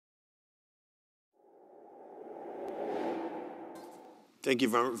Thank you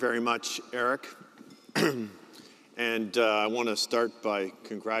very much, Eric. And I want to start by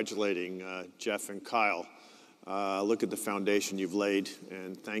congratulating Jeff and Kyle. Look at the foundation you've laid,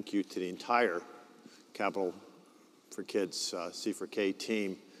 and thank you to the entire Capital for Kids C4K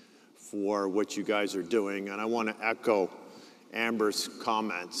team for what you guys are doing. And I want to echo Amber's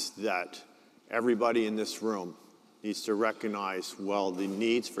comments that everybody in this room needs to recognize, well, the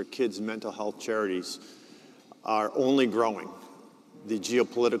needs for kids' mental health charities are only growing. The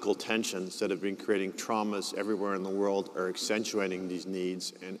geopolitical tensions that have been creating traumas everywhere in the world are accentuating these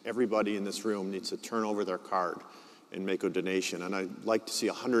needs, and everybody in this room needs to turn over their card and make a donation. And I'd like to see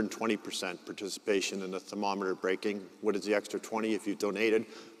 120% participation in the thermometer breaking. What is the extra 20? If you've donated,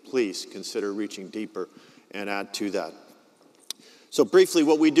 please consider reaching deeper and add to that. So briefly,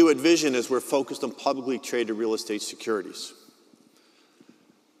 what we do at Vision is we're focused on publicly traded real estate securities.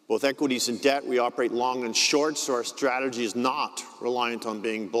 Both equities and debt, we operate long and short, so our strategy is not reliant on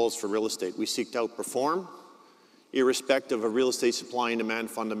being bulls for real estate. We seek to outperform, irrespective of real estate supply and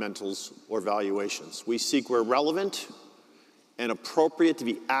demand fundamentals or valuations. We seek where relevant and appropriate to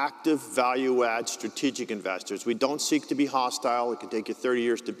be active, value-add, strategic investors. We don't seek to be hostile. It can take you 30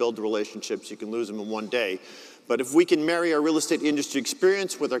 years to build the relationships. You can lose them in one day. But if we can marry our real estate industry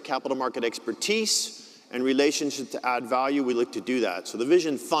experience with our capital market expertise and relationship to add value, we look to do that. So the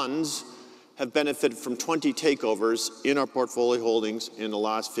Vision funds have benefited from 20 takeovers in our portfolio holdings in the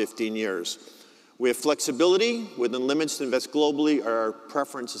last 15 years. We have flexibility within limits to invest globally. Our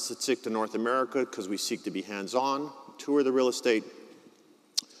preference is to stick to North America because we seek to be hands-on, tour the real estate.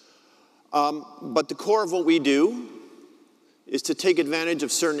 But the core of what we do is to take advantage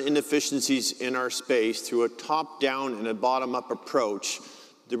of certain inefficiencies in our space through a top-down and a bottom-up approach,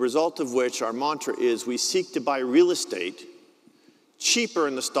 the result of which, our mantra is, we seek to buy real estate cheaper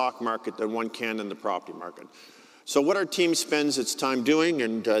in the stock market than one can in the property market. So what our team spends its time doing,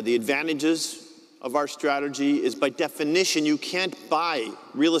 and the advantages of our strategy is, by definition, you can't buy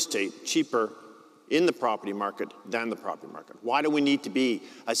real estate cheaper in the property market than the property market. Why do we need to be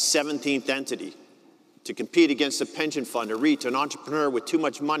a 17th entity to compete against a pension fund, a REIT, an entrepreneur with too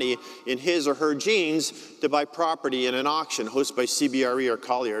much money in his or her genes to buy property in an auction hosted by CBRE or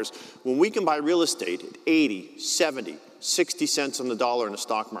Colliers, when we can buy real estate at 80, 70, 60 cents on the dollar in the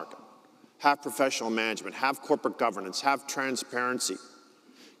stock market, have professional management, have corporate governance, have transparency,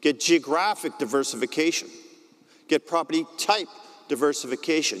 get geographic diversification, get property type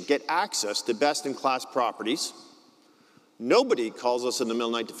diversification, get access to best-in-class properties. Nobody calls us in the middle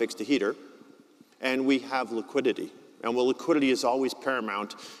of the night to fix the heater. And we have liquidity. And while liquidity is always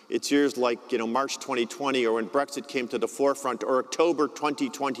paramount, it's years like March 2020, or when Brexit came to the forefront, or October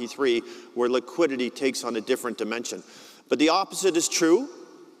 2023, where liquidity takes on a different dimension. But the opposite is true.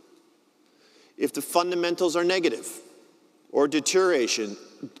 If the fundamentals are negative, or deteriorating,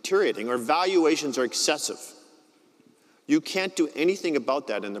 or valuations are excessive, you can't do anything about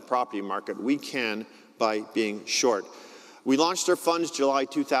that in the property market. We can by being short. We launched our funds July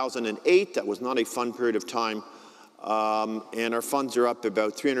 2008. That was not a fun period of time. And our funds are up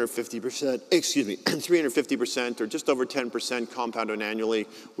about 350%, 350% or just over 10% compounded annually.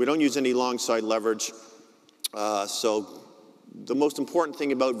 We don't use any long side leverage. So the most important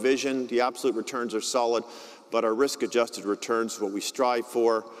thing about Vision, the absolute returns are solid, but our risk-adjusted returns, what we strive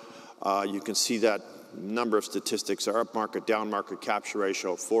for, you can see that number of statistics, our up-market, down-market capture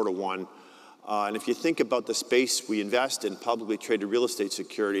ratio, 4-to-1. And if you think about the space we invest in, publicly traded real estate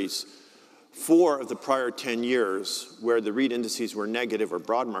securities, 4 of the prior 10 years, where the REIT indices were negative, or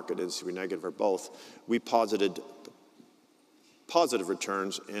broad market indices were negative, or both, we posited positive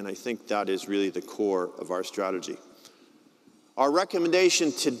returns, and I think that is really the core of our strategy. Our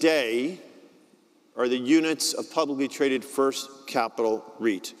recommendation today are the units of publicly traded First Capital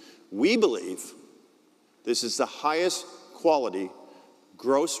REIT. We believe this is the highest quality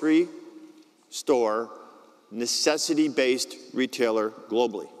grocery store, necessity-based retailer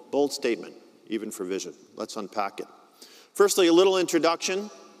globally. Bold statement, even for Vision. Let's unpack it. Firstly, a little introduction.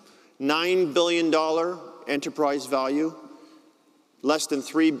 $9 billion enterprise value, less than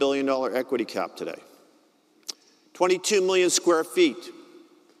 $3 billion equity cap today. 22 million square feet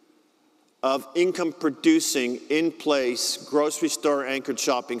of income-producing, in-place grocery store anchored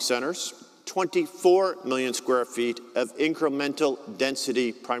shopping centers. 24 million square feet of incremental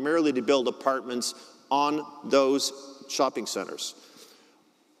density, primarily to build apartments on those shopping centers.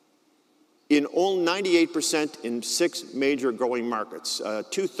 In all 98% in 6 major growing markets.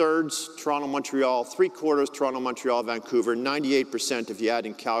 2/3 Toronto, Montreal, 3/4 Toronto, Montreal, Vancouver, 98% if you add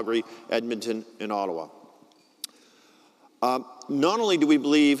in Calgary, Edmonton, and Ottawa. Not only do we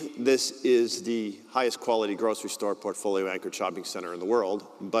believe this is the highest quality grocery store portfolio anchored shopping center in the world,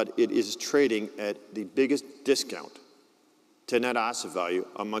 but it is trading at the biggest discount to net asset value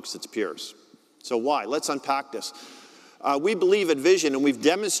amongst its peers. So why? Let's unpack this. We believe at Vision, and we've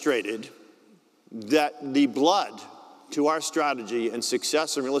demonstrated that the blood to our strategy and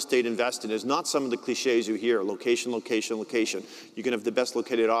success in real estate investing is not some of the cliches you hear, location, location, location. You can have the best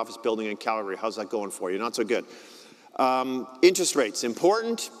located office building in Calgary. How's that going for you? Not so good. Interest rates,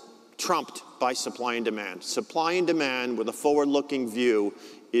 important, trumped by supply and demand. Supply and demand with a forward-looking view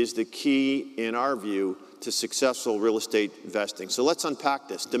is the key, in our view, to successful real estate investing. So let's unpack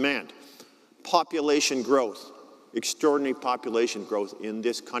this. Demand, population growth, extraordinary population growth in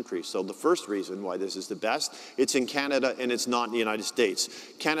this country. So the first reason why this is the best, it's in Canada and it's not in the United States.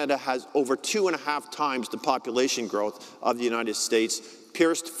 Canada has over 2.5 times the population growth of the United States,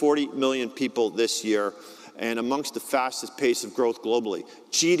 pierced 40 million people this year, and amongst the fastest pace of growth globally.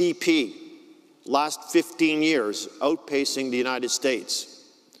 GDP, last 15 years, outpacing the United States.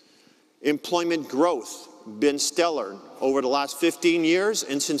 Employment growth, been stellar over the last 15 years,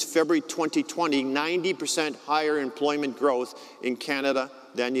 and since February 2020, 90% higher employment growth in Canada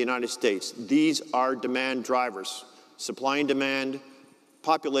than the United States. These are demand drivers. Supply and demand,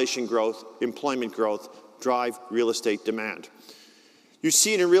 population growth, employment growth drive real estate demand. You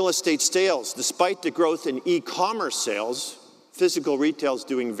see it in real estate sales. Despite the growth in e-commerce sales, physical retail is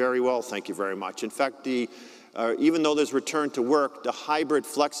doing very well, thank you very much. In fact, even though there's return to work, the hybrid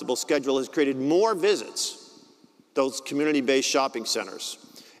flexible schedule has created more visits, those community-based shopping centers.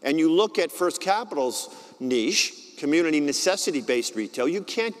 And you look at First Capital's niche, community necessity-based retail, you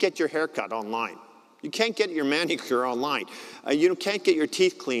can't get your hair cut online. You can't get your manicure online. You can't get your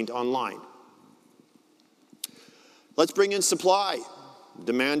teeth cleaned online. Let's bring in supply.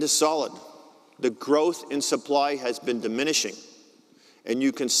 Demand is solid. The growth in supply has been diminishing, and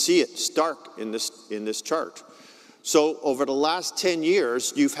you can see it stark in this chart. So over the last 10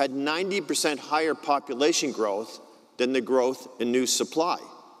 years, you've had 90% higher population growth than the growth in new supply.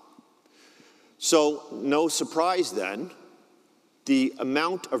 So no surprise then, the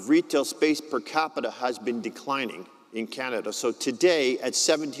amount of retail space per capita has been declining in Canada. So today, at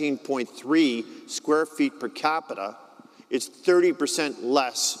 17.3 square feet per capita, it's 30%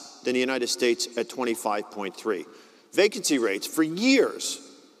 less than the United States at 25.3. Vacancy rates, for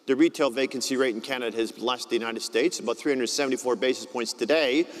years, the retail vacancy rate in Canada has been less than the United States, about 374 basis points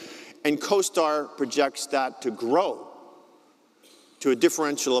today, and CoStar projects that to grow to a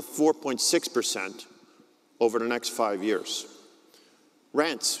differential of 4.6% over the next 5 years.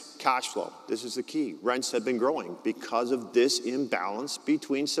 Rents, cash flow, this is the key. Rents have been growing because of this imbalance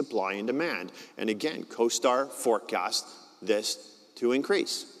between supply and demand. And again, CoStar forecasts this to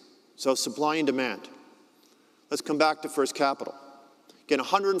increase. So supply and demand. Let's come back to First Capital. Again,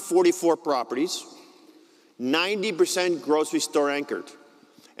 144 properties, 90% grocery store anchored.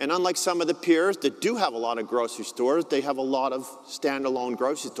 And unlike some of the peers that do have a lot of grocery stores, they have a lot of standalone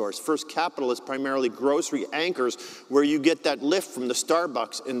grocery stores. First Capital is primarily grocery anchors where you get that lift from the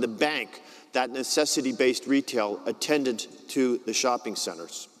Starbucks and the bank, that necessity-based retail attendant to the shopping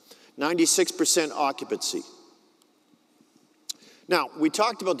centers. 96% occupancy. Now, we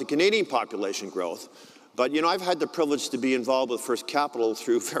talked about the Canadian population growth, but I've had the privilege to be involved with First Capital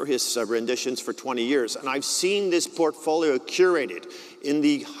through various renditions for 20 years, and I've seen this portfolio curated in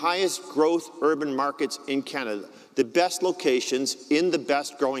the highest growth urban markets in Canada, the best locations in the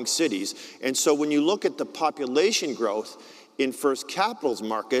best growing cities. And so when you look at the population growth in First Capital's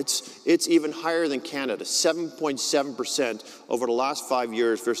markets, it's even higher than Canada, 7.7% over the last 5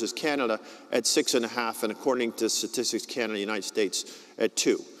 years versus Canada at 6.5%, and according to Statistics Canada, United States at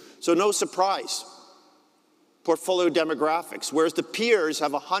 2%. So no surprise. Portfolio demographics, whereas the peers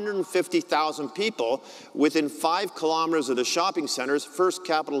have 150,000 people within 5 kilometers of the shopping centers, First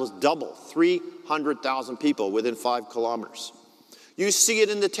Capital is double, 300,000 people within 5 kilometers. You see it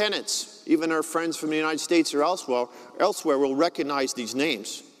in the tenants. Even our friends from the United States or elsewhere will recognize these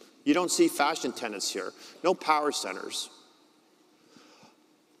names. You don't see fashion tenants here, no power centers.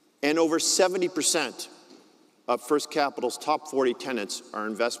 And over 70% of First Capital's top 40 tenants are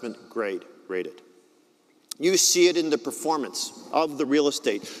investment grade rated. You see it in the performance of the real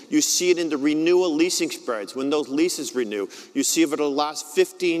estate. You see it in the renewal leasing spreads when those leases renew. You see over the last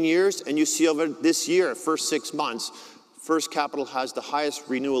 15 years, and you see over this year, first 6 months, First Capital has the highest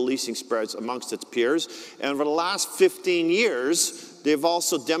renewal leasing spreads amongst its peers. And over the last 15 years, they've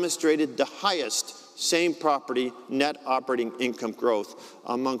also demonstrated the highest same property net operating income growth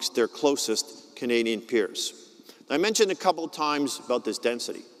amongst their closest Canadian peers. I mentioned a couple of times about this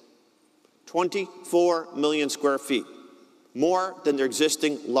density. 24 million square feet. more than their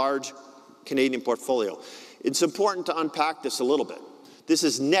existing large Canadian portfolio. It's important to unpack this a little bit. This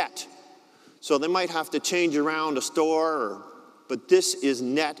is net. So they might have to change around a store, but this is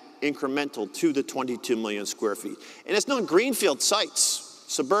net incremental to the 22 million square feet. And it's not greenfield sites,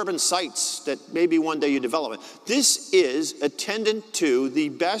 suburban sites that maybe one day you develop. This is attendant to the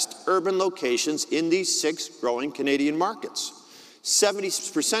best urban locations in these 6 growing Canadian markets,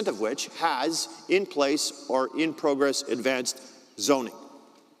 70% of which has in place or in progress advanced zoning.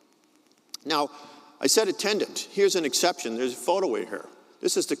 Now, I said attendant. Here's an exception. There's a photo in here.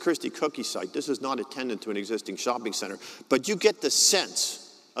 This is the Christie Cookie site. This is not attendant to an existing shopping center, but you get the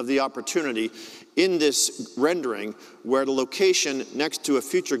sense of the opportunity in this rendering where the location next to a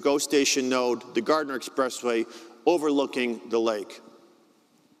future GO station node, the Gardiner Expressway, overlooking the lake.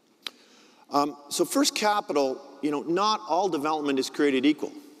 So First Capital, not all development is created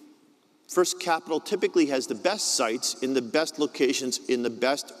equal. First Capital typically has the best sites in the best locations in the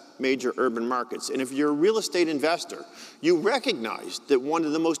best major urban markets. And if you're a real estate investor, you recognize that one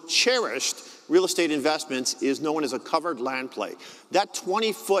of the most cherished real estate investments is known as a covered land play. That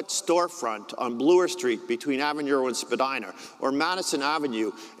 20-foot storefront on Bloor Street between Avenue and Spadina, or Madison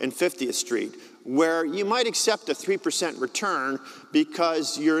Avenue and 50th Street, where you might accept a 3% return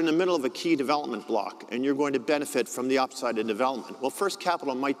because you're in the middle of a key development block and you're going to benefit from the upside of development. Well, First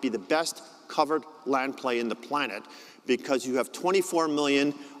Capital might be the best covered land play in the planet because you have 24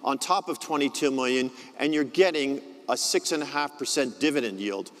 million on top of 22 million and you're getting a 6.5% dividend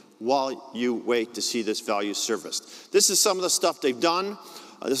yield while you wait to see this value serviced. This is some of the stuff they've done.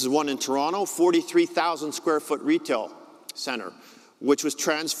 This is one in Toronto, 43,000 square foot retail center, which was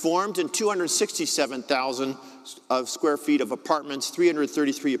transformed in 267,000 square feet of apartments,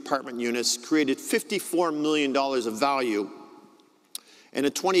 333 apartment units, created $54 million of value, and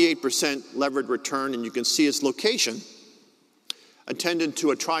a 28% levered return, and you can see its location, attendant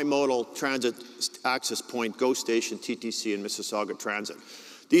to a trimodal transit access point, GO Station, TTC, and Mississauga Transit.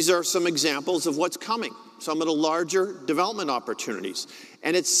 These are some examples of what's coming, some of the larger development opportunities.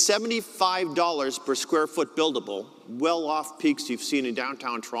 And it's $75 per square foot buildable, well off peaks you've seen in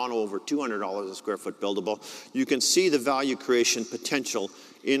downtown Toronto, over $200 a square foot buildable. You can see the value creation potential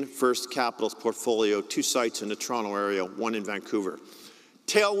in First Capital's portfolio, 2 sites in the Toronto area, 1 in Vancouver.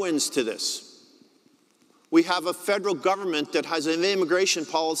 Tailwinds to this. We have a federal government that has an immigration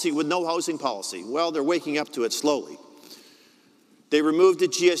policy with no housing policy. Well, they're waking up to it slowly. They removed the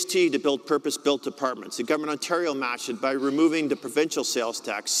GST to build purpose-built apartments. The government of Ontario matched it by removing the provincial sales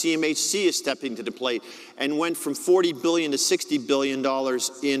tax. CMHC is stepping to the plate and went from $40 billion to $60 billion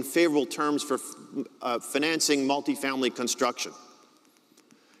in favorable terms for financing multifamily construction.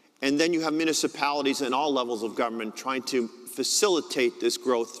 And then you have municipalities and all levels of government trying to facilitate this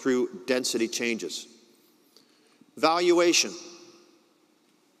growth through density changes. Valuation.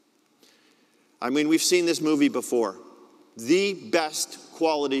 I mean, we've seen this movie before. The best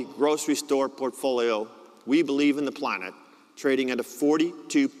quality grocery store portfolio, we believe, in the planet, trading at a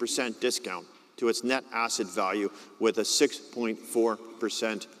 42% discount to its net asset value with a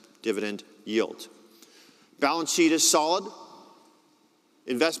 6.4% dividend yield. Balance sheet is solid.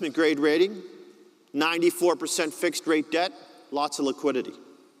 Investment grade rating, 94% fixed rate debt, lots of liquidity.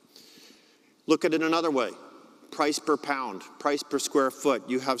 Look at it another way. Price per pound, price per square foot.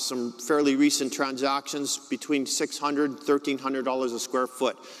 You have some fairly recent transactions between $600 and $1,300 a square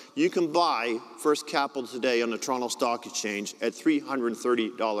foot. You can buy First Capital today on the Toronto Stock Exchange at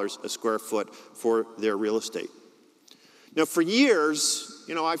 $330 a square foot for their real estate. Now, for years,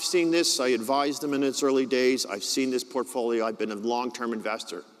 I've seen this. I advised them in its early days. I've seen this portfolio. I've been a long-term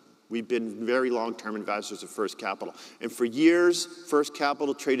investor. We've been very long-term investors at First Capital. And for years, First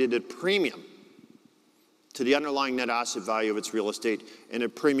Capital traded at premium to the underlying net asset value of its real estate and a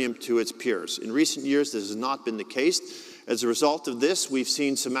premium to its peers. In recent years, this has not been the case. As a result of this, we've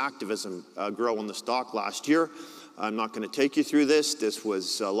seen some activism grow in the stock last year. I'm not going to take you through this. This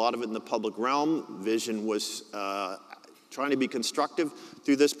was a lot of it in the public realm. Vision was trying to be constructive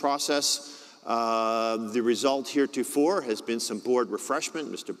through this process. The result heretofore has been some board refreshment.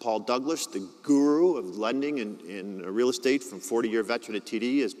 Mr. Paul Douglas, the guru of lending in real estate from 40-year veteran at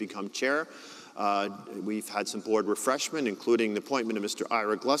TD, has become chair. We've had some board refreshment, including the appointment of Mr.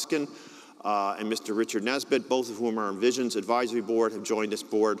 Ira Gluskin and Mr. Richard Nesbitt, both of whom are on Vision's advisory board, have joined this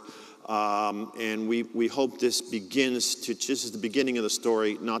board. And we hope this begins to, this is the beginning of the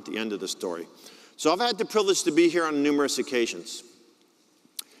story, not the end of the story. So I've had the privilege to be here on numerous occasions.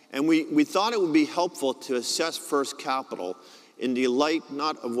 And we thought it would be helpful to assess First Capital in the light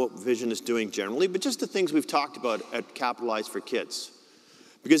not of what Vision is doing generally, but just the things we've talked about at Capitalize for Kids.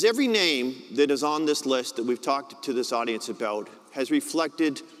 Because every name that is on this list that we've talked to this audience about has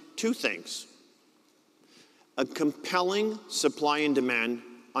reflected two things: a compelling supply and demand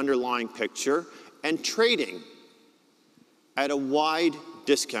underlying picture, and trading at a wide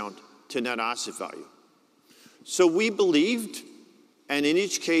discount to net asset value. So we believed, and in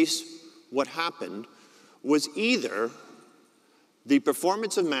each case, what happened was either the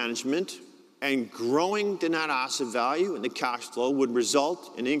performance of management and growing the net asset value and the cash flow would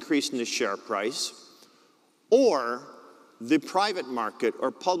result in an increase in the share price, or the private market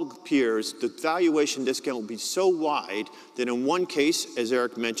or public peers, the valuation discount would be so wide that in one case, as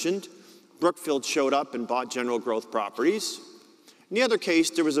Eric mentioned, Brookfield showed up and bought General Growth Properties. In the other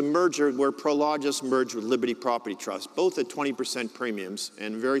case, there was a merger where Prologis merged with Liberty Property Trust, both at 20% premiums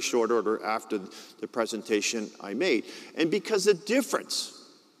and very short order after the presentation I made. And because the difference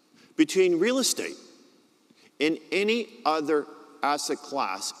between real estate and any other asset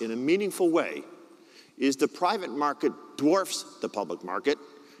class in a meaningful way is the private market dwarfs the public market,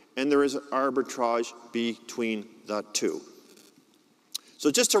 and there is arbitrage between the two.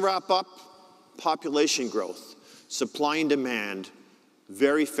 So just to wrap up, population growth, supply and demand,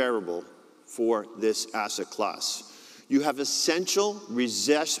 very favorable for this asset class. You have essential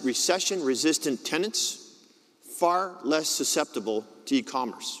recession-resistant tenants, far less susceptible to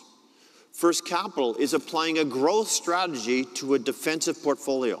e-commerce. First Capital is applying a growth strategy to a defensive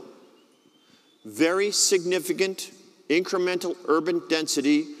portfolio. Very significant incremental urban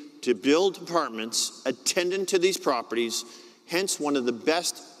density to build apartments attendant to these properties, hence one of the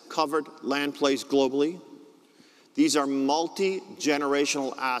best covered land plays globally. These are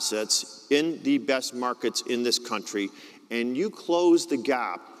multi-generational assets in the best markets in this country, and you close the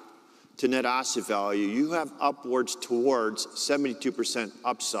gap to net asset value, you have upwards towards 72%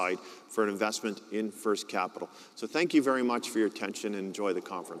 upside for an investment in First Capital. So thank you very much for your attention and enjoy the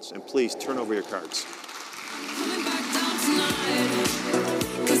conference. And please turn over your cards.